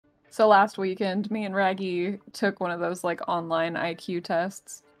So last weekend, me and Raggy took one of those like online IQ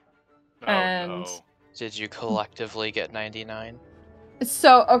tests. Oh and no. Did you collectively get 99?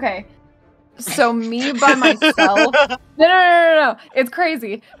 So, okay. So me by myself. No. It's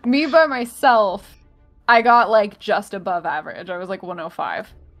crazy. Me by myself, I got like just above average. I was like 105.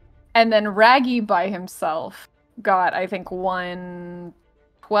 And then Raggy by himself got, I think,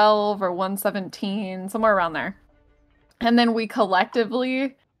 112 or 117, somewhere around there. And then we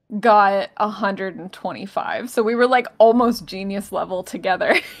collectively got 125. So we were like almost genius level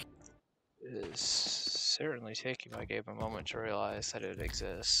together. It is certainly taking my game a moment to realize that it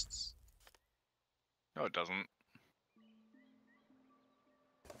exists. No, it doesn't.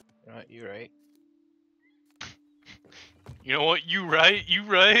 You know what, you're right. You know what? You right. You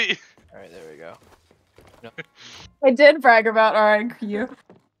right. Alright, there we go. I did brag about our IQ.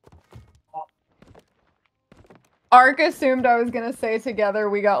 Ark assumed I was gonna say together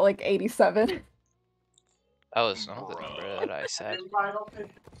we got like 87. That was not the number that I said.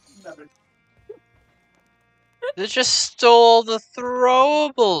 They just stole the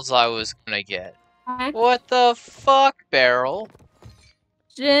throwables I was gonna get. What the fuck, Barrel?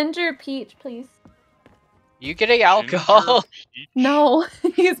 Ginger peach, please. You getting alcohol? Ginger peach? No,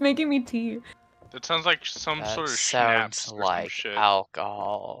 he's making me tea. That sounds like some That sort of sounds schnapps or some like shit.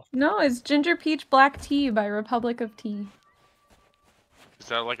 alcohol. No, it's ginger peach black tea by Republic of Tea. Is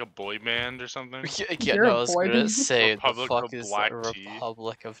that like a boy band or something? Yeah, You're no, a I was boy gonna band. say Republic the of fuck is Black the Tea?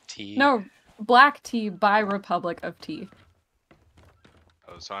 Republic of Tea? No, black tea by Republic of Tea.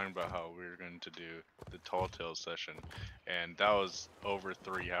 I was talking about how we were going to do the Tall Tales session, and that was over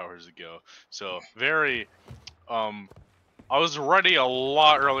 3 hours ago. So very, I was ready a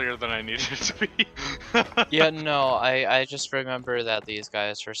lot earlier than I needed to be. Yeah, no, I just remember that these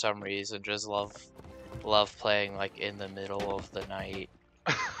guys for some reason just love playing like in the middle of the night.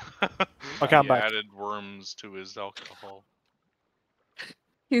 Okay, I'm He back. added worms to his alcohol.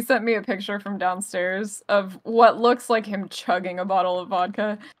 He sent me a picture from downstairs of what looks like him chugging a bottle of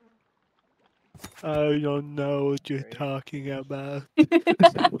vodka. I don't know what you're talking about.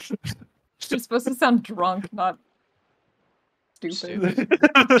 You're supposed to sound drunk, not stupid.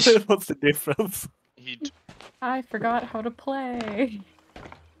 What's the difference? I forgot how to play.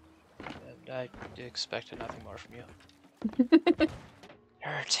 I expected nothing more from you.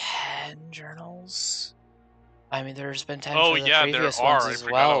 There are 10 journals. I mean, there's been 10 Oh for the yeah, previous there are. ones I as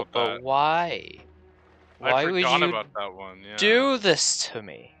forgot well, about but that. why? Why I would forgot you about that one. Yeah. do this to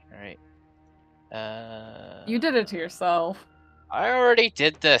me? Alright. You did it to yourself. I already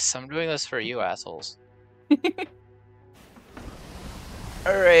did this. I'm doing this for you, assholes.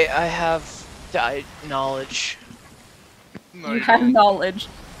 Alright, I have knowledge. No, You have don't. knowledge.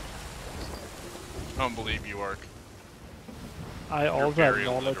 I don't believe you, Ark. I You're also have very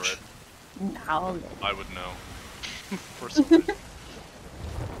knowledge. illiterate. Knowledge. I would know. For some reason.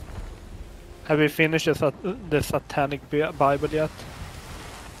 Have we finished the Satanic Bible yet?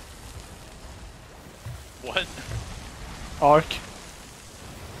 What? Ark?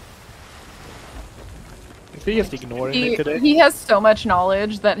 Is he just ignoring me today? He has so much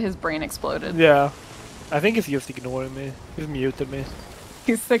knowledge that his brain exploded. Yeah. I think he's just ignoring me. He's muted me.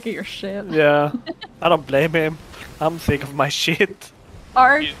 He's sick of your shit. Yeah. I don't blame him. I'm sick of my shit.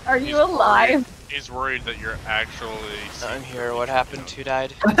 Are He's you alive? He's worried that you're actually. I'm here. What happened? Who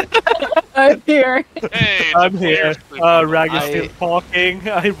died? I'm here. Hey, it's I'm a here. player sleep on the Rag is I- still talking.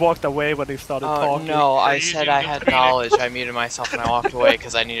 I walked away when he started talking. No, I you said using I the had Phoenix? knowledge. I muted myself and I walked away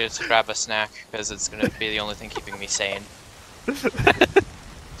because I needed to grab a snack because it's gonna be the only thing keeping me sane.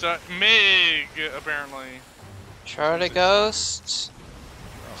 So, Mig, apparently. Charlotte Ghost,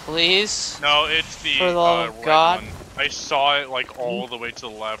 please. No, it's the, For the love of red God. one. I saw it, like, all the way to the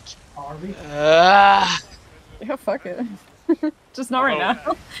left. Ah, Yeah, fuck it. Just not right Oh,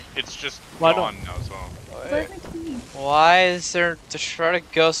 now. It's just Why gone now as well. why is there the Charlotte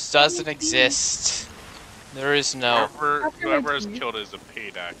Ghost doesn't exist? There is no. Whoever has killed is a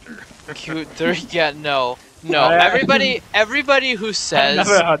paid actor. There, yeah, no. Everybody who says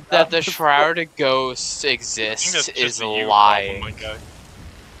never heard that that the before. Shrouded Ghost I think exists that's is just a you lying. problem, my guy.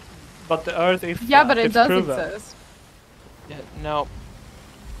 But the Earth is Yeah, flat, but it it's does proven. exist. Yeah, no.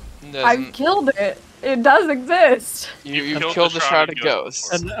 I Doesn't. killed it. It does exist. You killed killed the the Shrouded Shrouded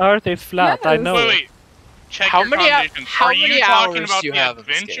Ghost Ghost. And Earth is flat, I Yes. know. Wait. Check How your many foundations. how Are you many talking hours about do you the have in this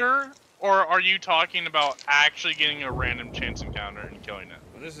game? adventure, or are you talking about actually getting a random chance encounter and killing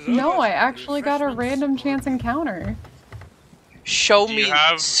it? No, I actually got a random chance encounter. Show Do me. you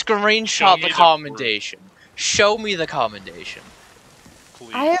have- Screenshot show me the the commendation. Show me the commendation.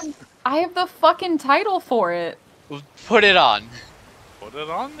 Please. I have the fucking title for it. Put it on. Put put it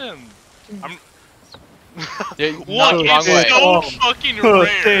on them. I'm. Look, Look, wrong way. it's so fucking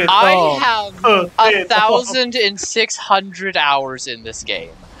rare. I have 1,600 hours in this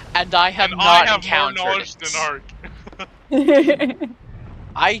game, and I have And not I have more encountered knowledge it. than Ark.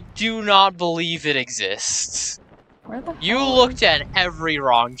 I do not believe it exists. Where the You hell looked at every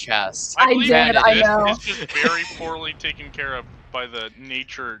wrong chest. I believe did, it I exists, know. It's just very poorly taken care of by the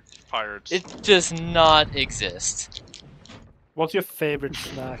nature pirates. It does not exist. What's your favorite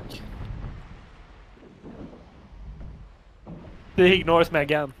snack? He ignores me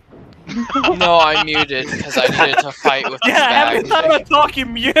again. No, I muted because I needed to fight with this Yeah, every bag time I thing. talk, you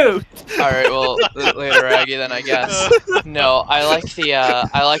mute. Alright, well, later, Aggie, then I guess. No, I like the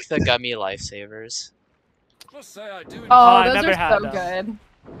gummy lifesavers. Oh, I those never are had so them. good.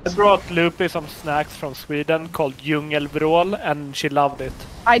 I brought Loopy some snacks from Sweden called Djungelvrål, and she loved it.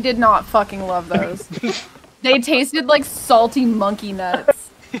 I did not fucking love those. They tasted like salty monkey nuts.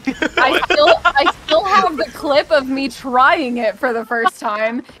 I still have the clip of me trying it for the first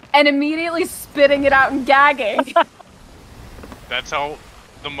time and immediately spitting it out and gagging. That's how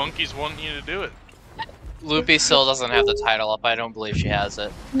the monkeys want you to do it. Loopy still doesn't have the title up. I don't believe she has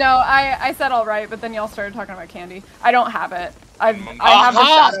it. No, I said all right, but then y'all started talking about candy. I don't have it. I have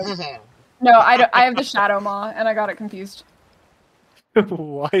the shadow. No, I have the shadow maw, and I got it confused.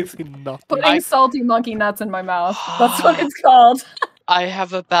 Why is he not? Putting salty monkey nuts in my mouth. That's what it's called. I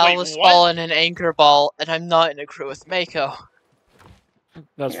have a ballast ball and an anchor ball, and I'm not in a crew with Mako.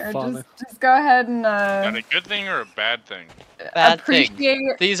 That's Here, funny. just go ahead and That a good thing or a bad thing? Bad appreciate.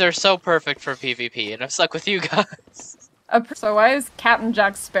 thing. These are so perfect for PvP, and I'm stuck with you guys. So why is Captain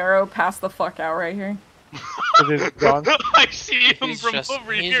Jack Sparrow passed the fuck out right here? I see him He's from just,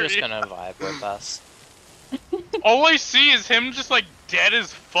 over he's here. just gonna vibe with us. All I see is him just like dead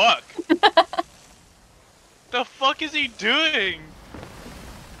as fuck. The fuck is he doing?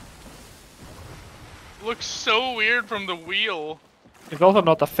 Looks so weird from the wheel. He's also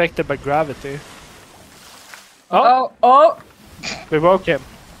not affected by gravity. Oh! We woke him.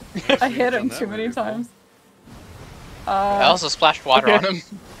 I hit him too many times. I also splashed water on him.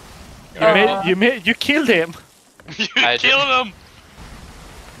 You killed him. You I killed him.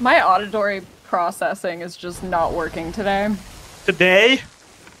 My auditory processing is just not working today. Today?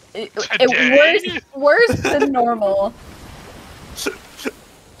 Worse than normal.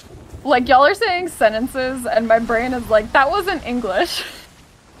 Like, y'all are saying sentences, and my brain is like, that wasn't English.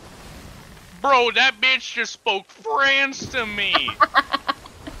 Bro, that bitch just spoke French to me.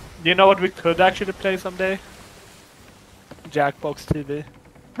 You know what we could actually play someday? Jackbox TV.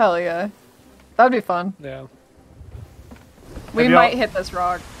 Hell yeah. That'd be fun. Yeah. We might hit this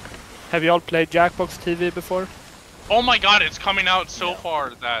rock. Have you all played Jackbox TV before? Oh my god, it's coming out so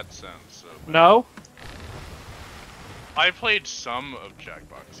far that sense. So. No? I played some of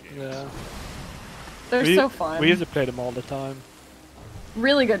Jackbox games. Yeah. They're so fun. We used to play them all the time.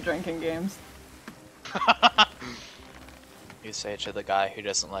 Really good drinking games. You say it to the guy who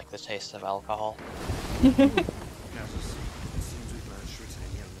doesn't like the taste of alcohol.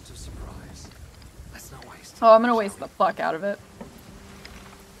 Oh, I'm gonna waste the fuck out of it.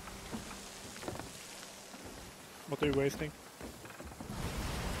 What are you wasting?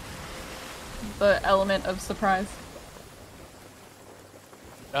 The element of surprise.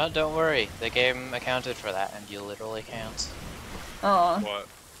 No, don't worry. The game accounted for that, and you literally can't. Aw. What?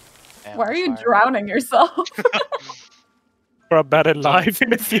 Yeah, Why are you sorry. drowning yourself? For a better life in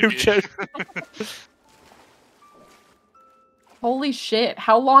the future. Holy shit,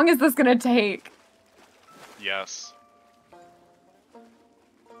 how long is this gonna take? Yes.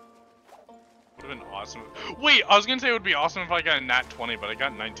 Would have been awesome. Wait, I was gonna say it would be awesome if I got a nat 20, but I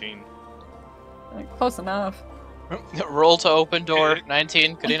got 19. Like, close enough. Roll to open door.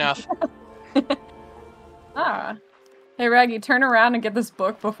 19. Good enough. Ah. Hey, Raggy, turn around and get this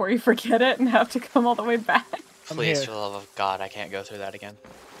book before you forget it and have to come all the way back. Please, here. for the love of God, I can't go through that again.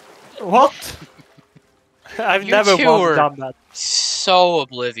 What? I've You never two once were done that. so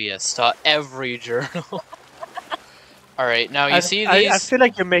oblivious to every journal. Alright, now you see these... I feel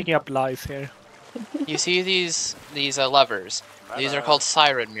like you're making up lies here. You see these levers. These are called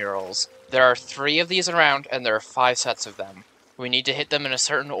siren murals. There are 3 of these around, and there are 5 sets of them. We need to hit them in a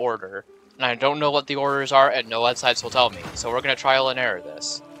certain order. And I don't know what the orders are, and no websites will tell me. So we're gonna trial and error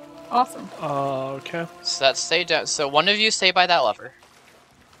this. Awesome. Okay. So that's stay down. So one of you stay by that lever.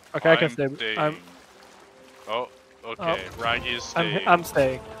 Okay, I can stay. Staying. Oh, okay. Raggy's staying. I'm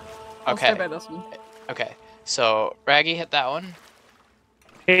staying. I'll Okay. stay by this one. Okay. So Raggy hit that one.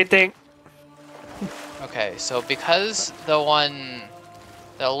 Hitting. Okay. So because the one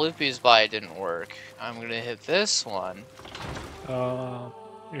that Loopy's by didn't work, I'm gonna hit this one.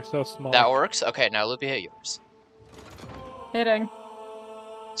 You're so small. That works? Okay, now Loopy, hit yours. Hitting.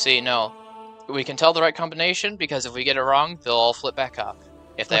 See, no. We can tell the right combination because if we get it wrong, they'll all flip back up.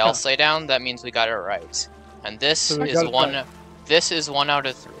 If they all Okay. stay down, that means we got it right. And this So we is got it one. right. This is 1 out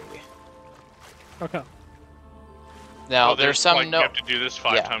of 3. Okay. Now Oh, there's some like, you note. have to do this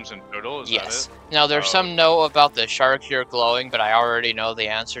 5 Yeah. times in total. Is Yes. that it? Now there's Oh. some note about the shark here glowing, but I already know the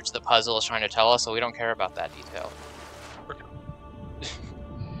answer to the puzzle is trying to tell us, so we don't care about that detail.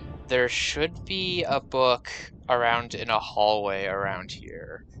 There should be a book around in a hallway around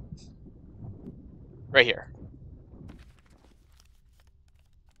here. Right here.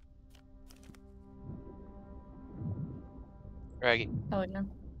 Reggie, Hell yeah.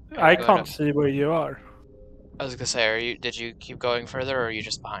 I go can't ahead. see where you are. I was gonna say, did you keep going further, or are you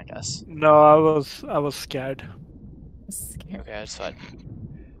just behind us? No, I was scared. Scared. Okay, that's fine.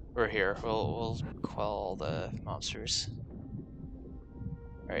 We're here. We'll quell all the monsters.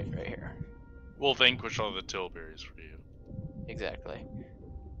 Right here. We'll vanquish all the Tilburys for you. Exactly.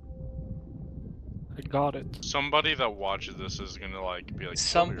 I got it. Somebody that watches this is gonna like be like,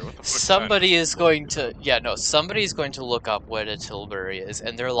 Some "Tilbury, what the fuck somebody is going to somebody's going to look up what a Tilbury is,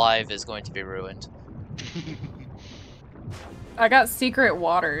 and their life is going to be ruined. I got secret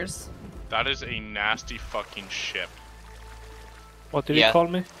waters. That is a nasty fucking ship. What did Yeah. you call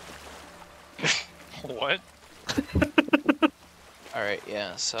me? What? All right,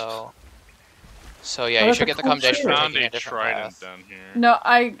 yeah. So yeah, Oh, you that's should a get the cool commendation for Found taking a a different trident path. down here. No,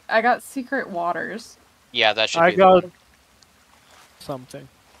 I got secret waters. Yeah, that should I be the got one. something.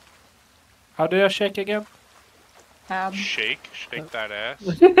 How do I shake again? Tab. Shake that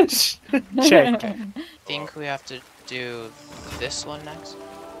ass. Shake. I think we have to do this one next.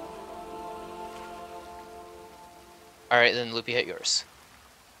 All right, then Loopy, hit yours.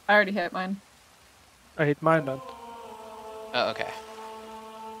 I already hit mine. I hit mine then. Oh, okay.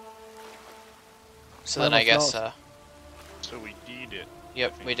 So Mine then I was guess, lost. So we did it.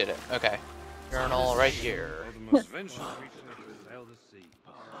 yep, we did it. Okay. Journal right here.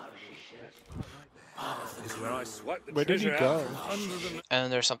 Where did you go?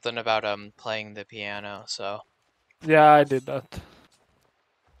 And there's something about playing the piano, so Yeah, I did that.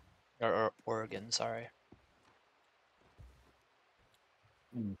 or organ, sorry.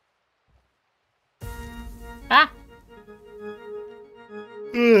 Ah!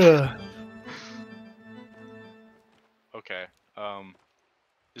 Okay.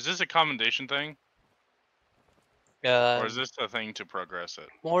 Is this a commendation thing, or is this a thing to progress it?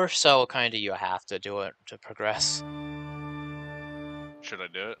 More so, kind of, you have to do it to progress. Should I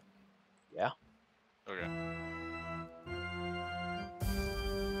do it? Yeah. Okay.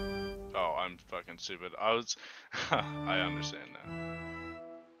 Oh, I'm fucking stupid. I was. I understand now.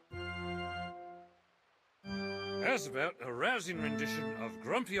 How's about a rousing rendition of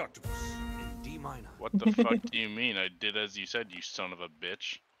Grumpy Octopus in D minor? What the fuck do you mean? I did as you said, you son of a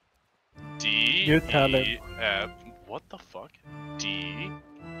bitch. D You tell him. E F. What the fuck? D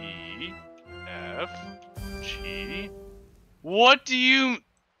E F G. What do you?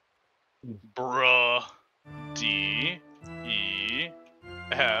 Bruh. D E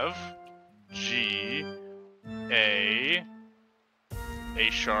F G A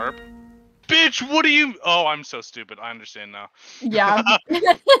sharp. Bitch, what do you? Oh, I'm so stupid. I understand now. Yeah.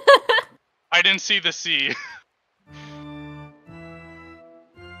 I didn't see the C.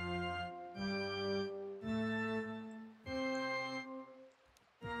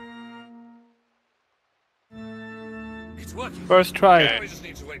 It's working. First try. Okay. Now we just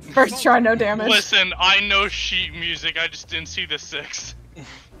need to wait for First the try, no damage. Listen, I know sheet music. I just didn't see the 6.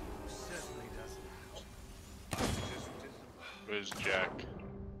 Certainly doesn't. Where's Jack?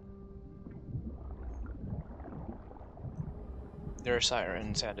 There are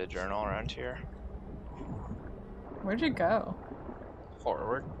sirens and a journal around here. Where'd you go?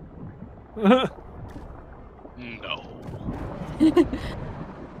 Forward. No.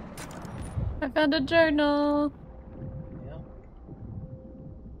 I found a journal. Yeah.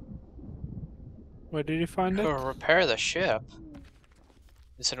 Where did you find it? Repair the ship.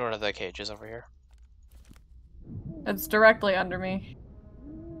 It's in one of the cages over here. It's directly under me.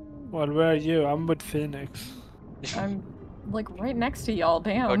 Well, where are you? I'm with Phoenix. I'm like right next to y'all.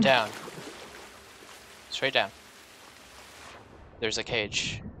 Damn. Go down. Straight down. There's a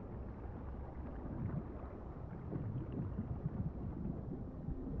cage.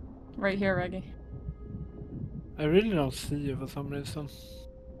 Right here, Reggie. I really don't see you for some reason.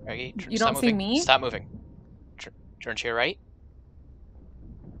 Reggie, You stop don't see moving. me? Stop moving. Turn to your right.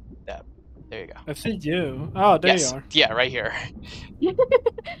 Yeah, there you go. I see you. Oh, there Yes. you are. Yeah, right here.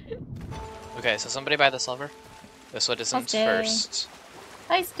 Okay, so somebody buy this lever. This one isn't stay. first.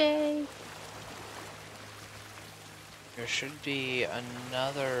 I stay. There should be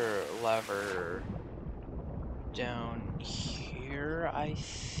another lever down here, I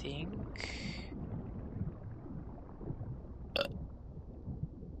think.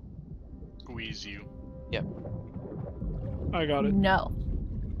 Squeeze you. Yep. I got it. No.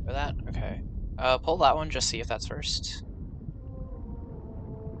 For that? Okay. Pull that one, just see if that's first.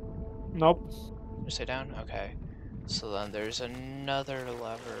 Nope. Just stay down? Okay. So then there's another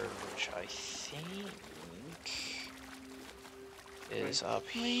lever, which I think is up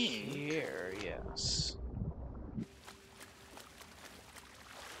here, yes.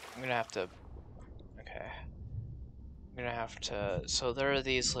 I'm gonna have to... Okay. I'm gonna have to... So there are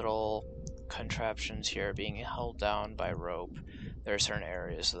these little contraptions here being held down by rope. There are certain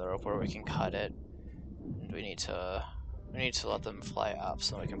areas of the rope where we can cut it. And we need to let them fly up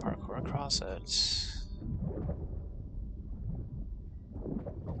so we can parkour across it.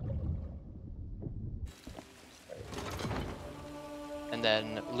 And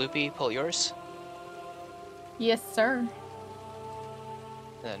then Loopy, pull yours. Yes, sir. And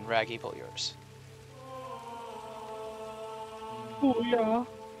then Raggy, pull yours. Oh yeah.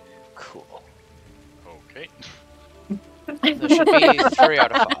 Cool. Okay. There should be 3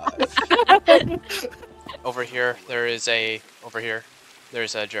 out of 5. Over here, there's a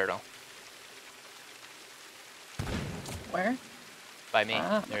journal. Where? By me,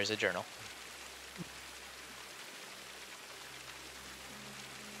 Ah. there's a journal.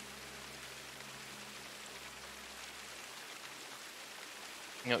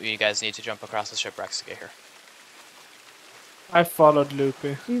 You know, you guys need to jump across the shipwrecks to get here. I followed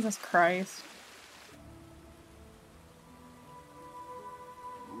Loopy. Jesus Christ.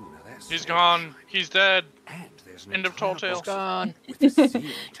 Ooh, now that's He's strange. gone. He's dead. And there's an End of entire Tall Tale. boss Gone. with the seal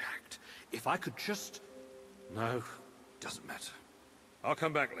intact. If I could just... No, doesn't matter. I'll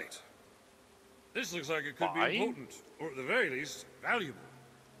come back later. This looks like it could Why? be important, or at the very least, valuable.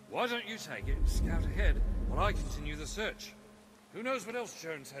 Why don't you take it and scout ahead while I continue the search? Who knows what else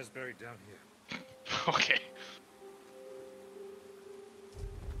Jones has buried down here? Okay.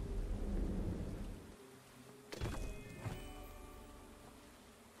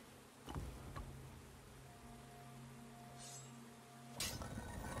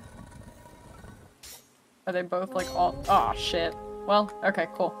 Are they both like all? Oh shit. Well, okay,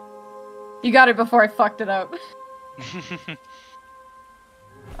 cool. You got it before I fucked it up.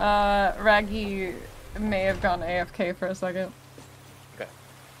 Raggy may have gone AFK for a second. Okay.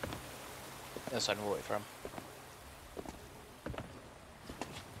 This one we'll wait for him.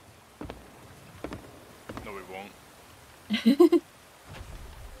 No, we won't.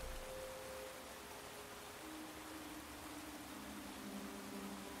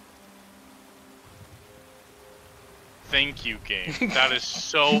 Thank you, game. That is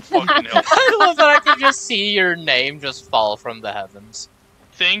so fucking helpful. I love that I can just see your name just fall from the heavens.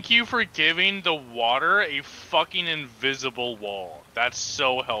 Thank you for giving the water a fucking invisible wall. That's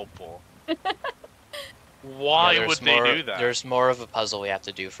so helpful. Why Yeah, would there's they do that? There's more of a puzzle we have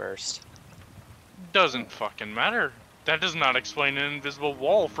to do first. Doesn't fucking matter. That does not explain an invisible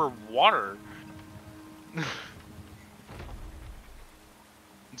wall for water.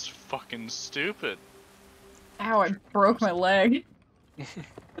 It's fucking stupid. Ow, I broke my leg. Come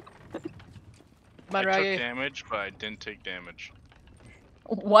I on, took Raggy. damage, but I didn't take damage.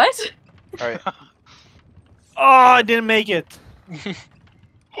 What? Alright. Oh, I didn't make it.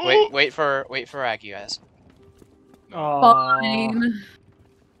 Wait for Raggy, guys. Oh, Fine.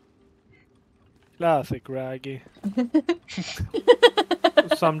 classic Raggy.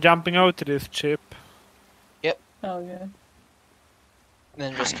 So I'm jumping out to this chip. Hell yeah. And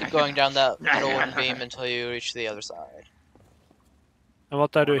then just keep going down that little wooden beam until you reach the other side. And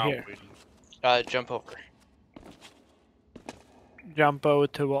what I do We're not here? waiting. Jump over. Jump over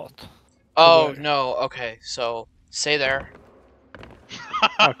to what? Oh, where? no, okay, so stay there.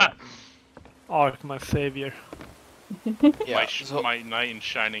 Okay. Ark, my savior. Yeah, my knight in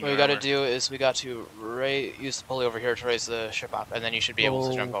shining what we gotta armor. do is we got to use the pulley over here to raise the ship up, and then you should be able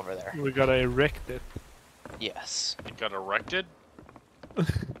to jump over there. We gotta erect it. Yes. It got erected?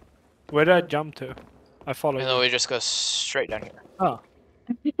 Where did I jump to? I followed And then we just go straight down here. Oh.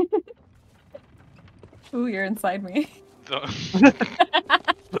 Ooh, you're inside me. They'll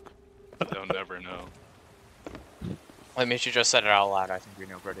never know. Let me just said it out loud. I think we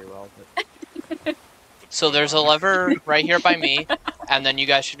know pretty well. But... So there's a lever right here by me, and then you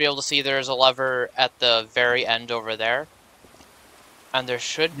guys should be able to see there's a lever at the very end over there. And there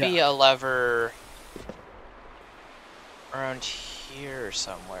should be a lever around here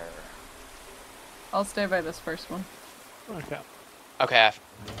somewhere. I'll stay by this first one. Okay. Okay.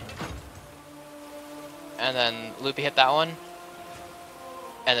 And then Loopy hit that one.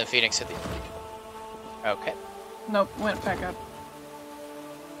 And then Phoenix hit the... Okay. Nope, went back up.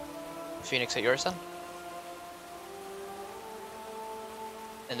 Phoenix hit yours then?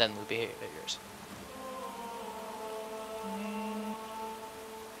 And then Loopy hit yours.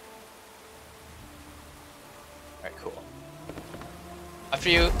 Alright, cool.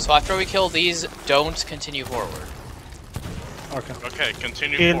 After we kill these, don't continue forward. Okay. Okay,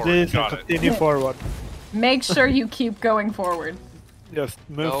 continue Kill forward. these and Got it. continue forward. Make sure you keep going forward. Just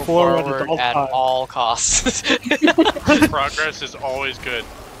move Go forward, at all costs. Progress is always good.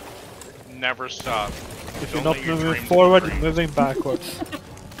 Never stop. If Don't you're not let your moving dreams forward, be you're dreams. moving backwards.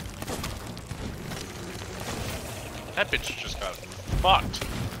 That bitch just got fucked.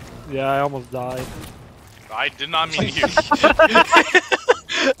 Yeah, I almost died. I did not mean to.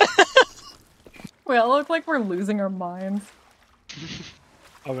 We all look like we're losing our minds.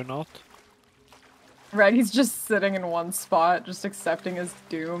 Are we not? Raggy's just sitting in one spot, just accepting his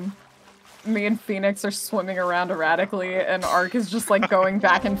doom. Me and Phoenix are swimming around erratically, and Ark is just like going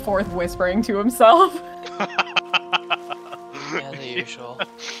back and forth whispering to himself. Yeah, the usual.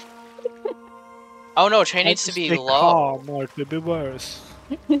 Oh no, Chain needs to be Stay low. calm, or it will be worse.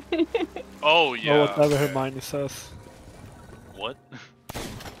 Oh yeah. Or whatever Hermione says. What?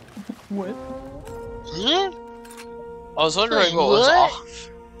 What? I was wondering what was off.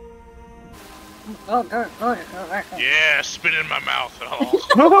 Yeah, spit in my mouth.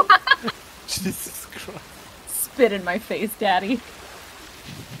 Oh. Jesus Christ. Spit in my face, daddy.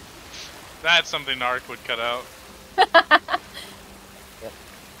 That's something Narc would cut out.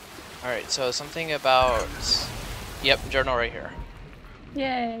 Alright, so something about... Yep, journal right here.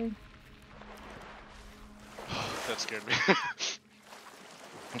 Yay. That scared me.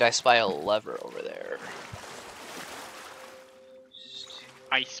 And I spy a lever over there.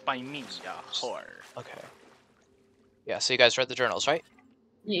 I spy me, whore. Okay. Yeah, so you guys read the journals, right?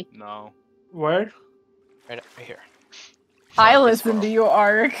 No. Where? Right here. I listen to you,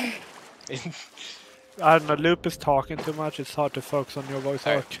 Ark. I don't know, Loop is talking too much, it's hard to focus on your voice.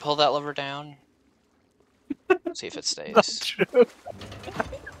 Alright, Arc. pull that lever down. See if it Not stays. true.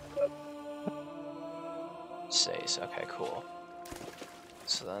 Stays, okay, cool.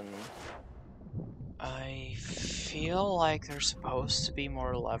 So then... I feel like there's supposed to be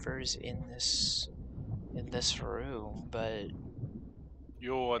more levers in this room, but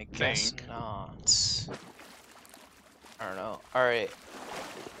You would I guess think. not. I don't know. Alright.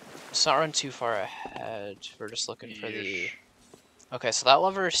 Let's not run too far ahead. We're just looking for the... Yeesh. Okay, so that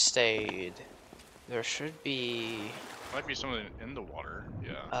lever stayed. There should be... Might be something in the water.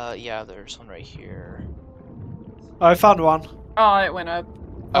 Yeah. Yeah, there's one right here. I found one. Oh, it went up. Okay,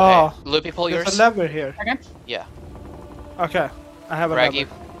 Oh, Loopy, pull there's yours. a lever here. Okay. Yeah. Okay, I have a Raggy,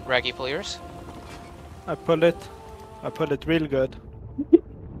 lever. Raggy, pull yours. I pull it. I pull it real good. And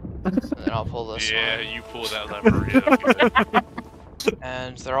then I'll pull this Yeah, one. you pull that lever. Yeah, good.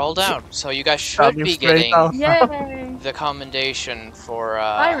 And they're all down. So you guys Down should you be straight getting down. Yay! the commendation for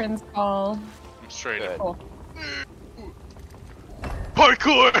Siren's call. I'm straight Good. up. Cool.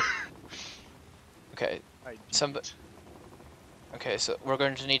 Parkour! Okay. I Some- did. Okay, so we're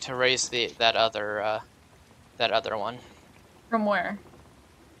going to need to raise that other one From where?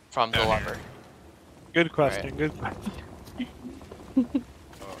 from the Down here. lever. Good question, good question. Oh,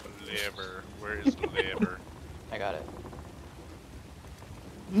 lever. Where is the lever? I got it.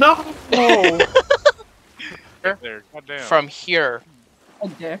 No! There. Goddamn. From here, A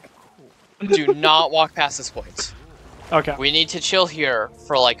dick. do not walk past this point. Okay. We need to chill here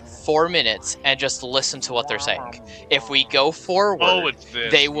for like 4 minutes and just listen to what they're saying. If we go forward, Oh, it's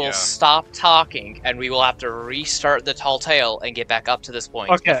this. they will yeah. stop talking and we will have to restart the tall tale and get back up to this point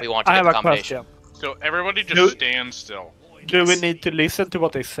Okay, if we want to I get have the a combination. question. So everybody just Do- stand still. Do we need to listen to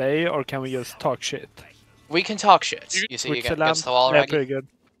what they say, or can we just talk shit? We can talk shit. You see Switzerland? against the wall, Yeah, Raggy? pretty good.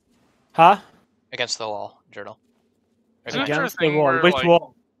 Huh? Against the wall, journal. Isn't there a Against the thing wall. where, Which like-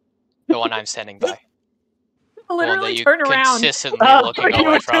 wall? The one I'm standing by. The one that Literally you turn around. consistently Oh, looking you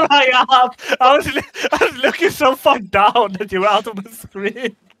away were from. too high up! I was looking so far down that you were out of the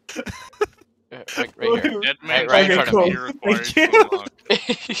screen. Right here. Dead man right in front of cool. me. requires Thank to you. unlock.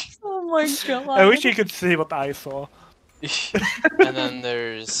 Oh my god. I wish you could see what I saw. And then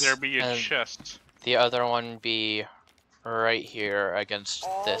there's There be a and chest. the other one be right here against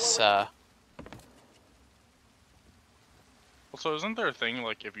this Also, isn't there a thing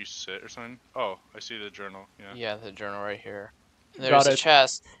like if you sit or something? Oh, I see the journal. Yeah. yeah, the journal right here. There's a it.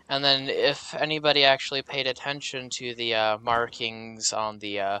 chest, and then if anybody actually paid attention to the markings on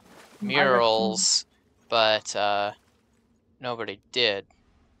the murals, but nobody did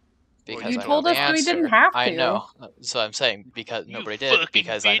because You I know told the us that we didn't answer. have I to. know, so I'm saying because You nobody did fucking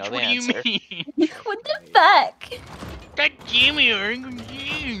because I bitch, know the what do you answer. mean? What the fuck? God damn it,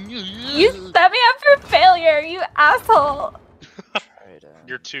 You set me up for failure, you asshole. Right,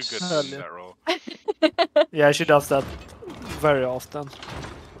 You're too good Hell for yeah. that role. Yeah, she does that very often.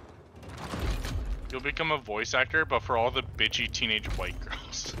 You'll become a voice actor, but for all the bitchy teenage white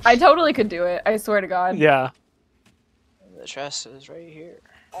girls. I totally could do it. I swear to God. Yeah. The chest is right here.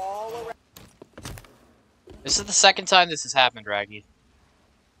 This is the second time this has happened, Raggy.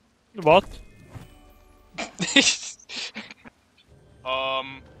 What?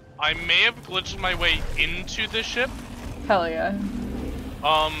 I may have glitched my way into the ship. Hell yeah.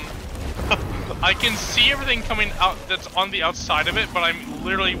 I can see everything coming out that's on the outside of it, but I'm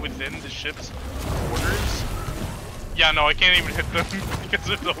literally within the ship's borders. Yeah, no, I can't even hit them because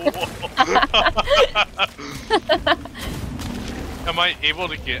of the wall. Am I able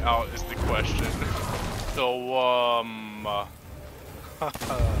to get out is the question. So,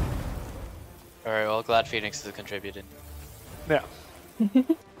 Alright, well, glad Phoenix has contributed. Yeah.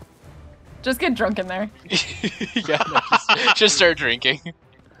 Just get drunk in there. Yeah, no, just start drinking.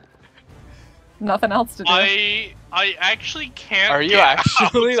 Nothing else to do. I actually can't. Are you get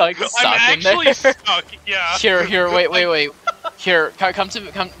actually out. like stuck I'm in there? actually stuck. Yeah. Here, wait. Here,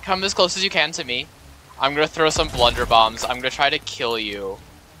 come as close as you can to me. I'm gonna throw some blunder bombs. I'm gonna try to kill you.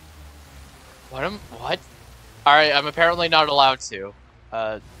 What? Alright, I'm apparently not allowed to.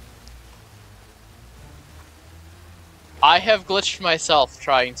 I have glitched myself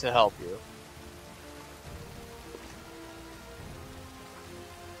trying to help you.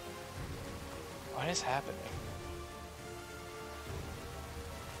 What is happening?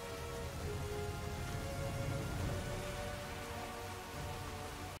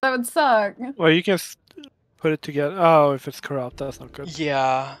 That would suck. Well, you can put it together. Oh, if it's corrupt, that's not good.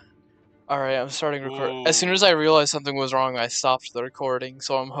 Yeah. Alright, I'm starting record. As soon as I realized something was wrong, I stopped the recording,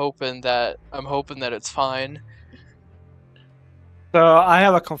 so I'm hoping that it's fine. So I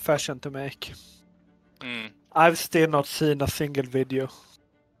have a confession to make. Hmm. I've still not seen a single video.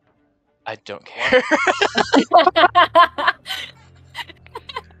 I don't care.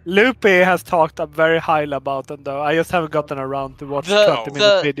 Lupe has talked up very highly about them, though. I just haven't gotten around to watch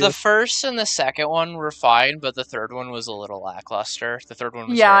 20-minute videos. The first and the second one were fine, but the third one was a little lackluster. The third one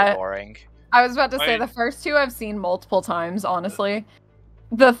was Yeah. very boring. I was about to say the first two I've seen multiple times, honestly.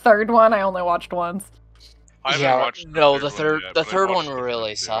 The third one I only watched once. I haven't watched the third one one yet,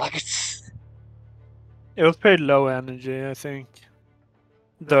 really too. sucked. It was pretty low energy, I think.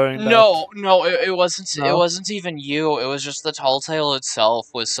 During that. No, it wasn't. No? It wasn't even you. It was just the tall tale itself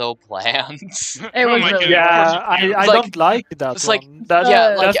was so bland. It was my really goodness, Yeah, of course you do. I Like- don't like that it's like- one. That, yeah,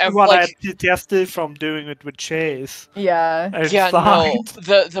 like, that's the ev- one I like- had PTSD from doing it with Chase. Yeah. It's Yeah, fine.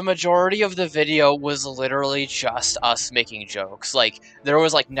 no. The majority of the video was literally just us making jokes. Like there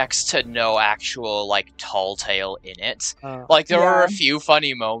was like next to no actual like tall tale in it. Like there were Yeah. a few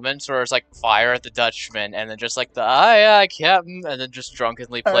funny moments where it's like fire at the Dutchman, and then just like the yeah, Captain, and then just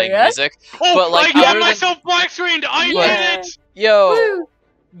drunkenly Oh, playing yeah? music. Oh, But, like, I got other than- myself black screened. I Yeah. did it. Yo, Woo!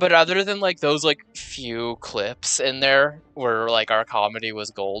 but other than like those like few clips in there where like our comedy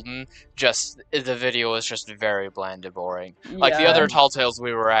was golden, just the video was just very bland and boring. Like the Yeah. other tall tales,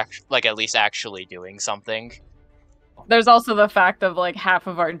 we were at least actually doing something. There's also the fact of like half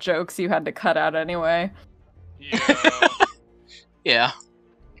of our jokes you had to cut out anyway. Yeah. Yeah.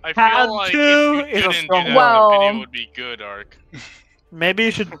 I Had feel like to if is a you didn't do strong that, word. the video Well- would be good, Ark. Maybe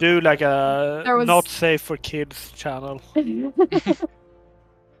you should do like a There was- not safe for kids channel.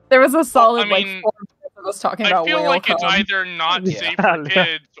 There was a solid I mean, like 4 minutes of us talking I about feel whale like it's cum. either not Yeah. safe for Yeah.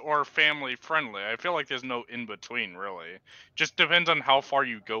 kids or family friendly. I feel like there's no in between, really. Just depends on how far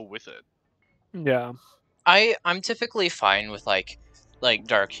you go with it. Yeah. I'm typically fine with like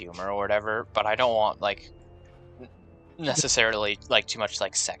dark humor or whatever, but I don't want like necessarily like too much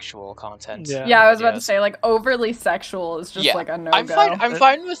like sexual content. Yeah. Yeah, I was about to videos. say like overly sexual is just Yeah, like a no I'm go. fine. I'm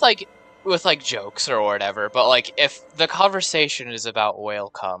fine with like jokes or whatever, but like if the conversation is about whale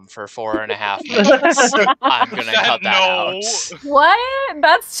cum for 4.5 minutes, I'm gonna cut that No. out. What?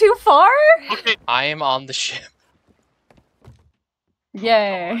 That's too far? Okay, I am on the ship.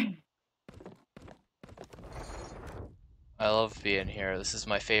 Yay. I love being here. This is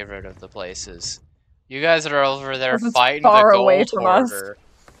my favorite of the places. You guys are over there This is fighting far the away gold from us. hoarder.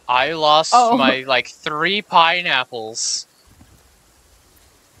 I lost Oh. my like 3 pineapples.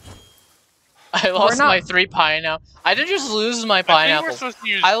 I lost my 3 pineapple. I didn't just lose my pineapples.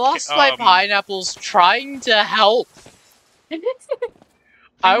 I lost my pineapples trying to help.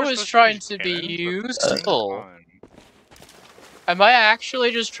 I was trying to be useful. Am I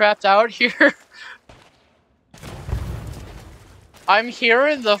actually just trapped out here? I'm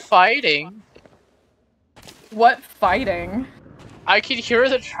hearing the fighting. What fighting? I can hear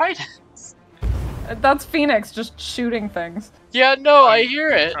the tridents. That's Phoenix just shooting things. Yeah, no, I hear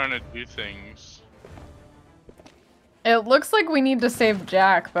it. Trying to do things. It looks like we need to save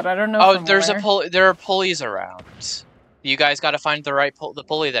Jack, but I don't know. Oh, from there's where. a pulley. There are pulleys around. You guys got to find the right the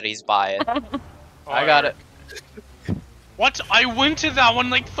pulley that he's by it. I got it. What? I went to that one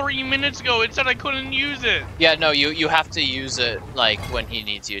like 3 minutes ago. It said I couldn't use it. Yeah, no, you have to use it like when he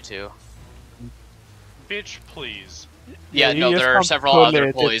needs you to. Bitch, please. Yeah, no, there are several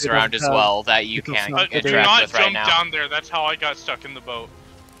other pulleys around as well that you can't interact do not with right jump now. down there. That's how I got stuck in the boat.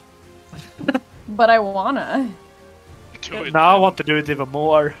 But I wanna. Do it. Now I want to do it even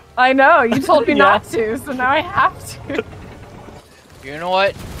more. I know, you told me Yeah. not to, so now I have to. You know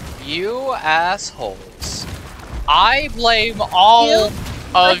what? You assholes. I blame all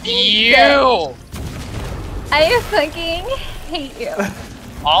of you! I fucking hate you.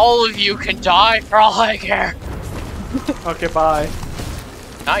 All of you can die for all I care. Okay, bye.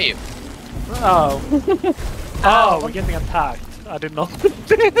 Not you. Oh. Oh, we're getting attacked. I did not do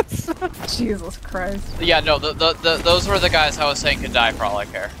this. Jesus Christ. Yeah, no, those were the guys I was saying could die for all I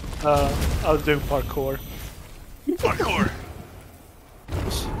care. I was doing parkour. Parkour.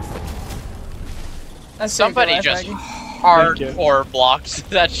 That's Somebody pretty good, just Maggie. hardcore blocked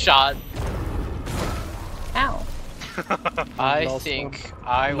that shot. Ow. I Lost think one.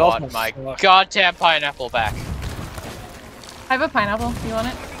 I Lost want my my fuck. goddamn pineapple back. I have a pineapple. You want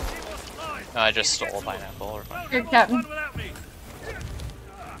it? No, I just stole a pineapple. Here, Captain.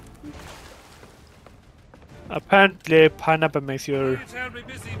 Apparently, pineapple makes your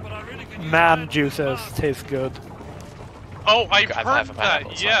man juices taste good. Oh, I've I heard have a pineapple,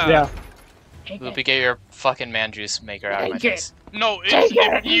 that. it's Yeah. Yeah. Loopy, get your fucking man juice maker out of my Take it. face. No, it's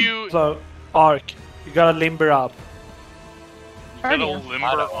if you So, Ark, you gotta limber up. gotta Are you? limber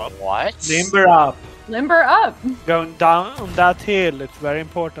up. What? Limber up. Limber up. Going down on that hill, it's very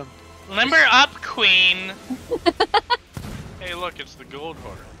important. Limber up, queen. Hey, look, it's the gold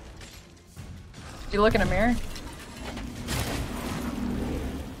heart. You look in a mirror.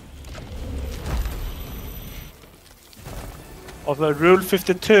 Also, rule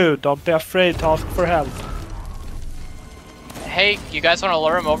 52, don't be afraid to ask for help. Hey, you guys want to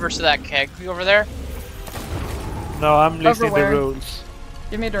lure him over to that keg over there? No, I'm listing the where? rules.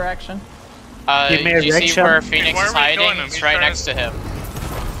 Give me direction. Give me a Do you see direction. where Phoenix Where is are we hiding? going? It's He's right trying next to him.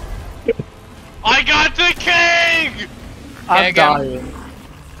 I got the keg! I'm Keg him. dying.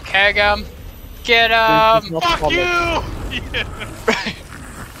 Keg him! Get This is him! not Fuck solid. you! Yeah.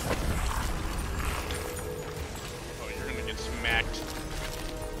 Oh, you're gonna get smacked.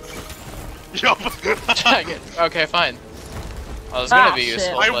 Yup. Dang it. Okay, fine. I was gonna be shit.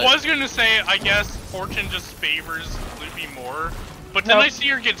 useful, I but... was gonna say, I guess Fortune just favors Loopy more, but then Nope. I see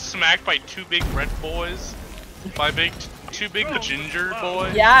her get smacked by two big red boys. By two big ginger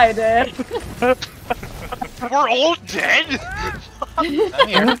boys. Yeah, I did. We're all dead? I'm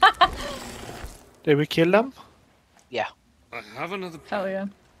here. Did we kill them? I have another Hell yeah.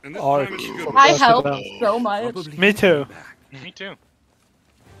 and this Ark. time it's good. I Yes, helped it so much. Probably Me too. Me too.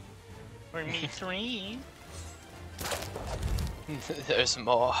 Or me three. There's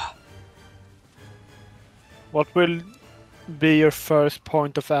more. What will be your first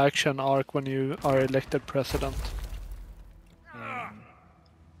point of action, Ark, when you are elected president?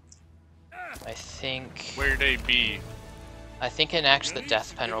 I think... Where'd they be? I think enact the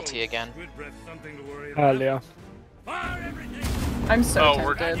death penalty again. Squid breath, something to worry Hell about. yeah. Fire everything. I'm so Oh,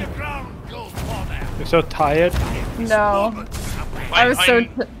 we're- tempted. Ground goes for that. You're so tired. No. I was so.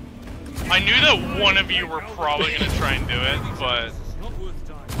 I knew that one of you were probably gonna try and do it, but It's not worth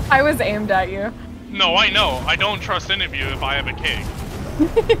dying. I was aimed at you. no, I know. I don't trust any of you if I have a cake.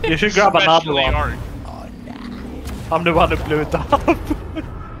 You should grab another Especially one. Ark. I'm the one who blew it up.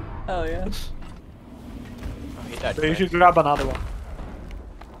 Hell yeah. Oh, he died So you quick. should grab another one.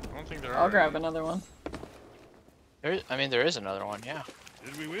 I don't think there are. I'll grab another one. I mean, there is another one, yeah.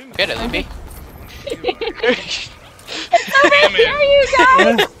 Did we win? Get it, Loopy. Damn it. There you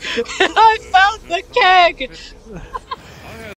go. I found the keg!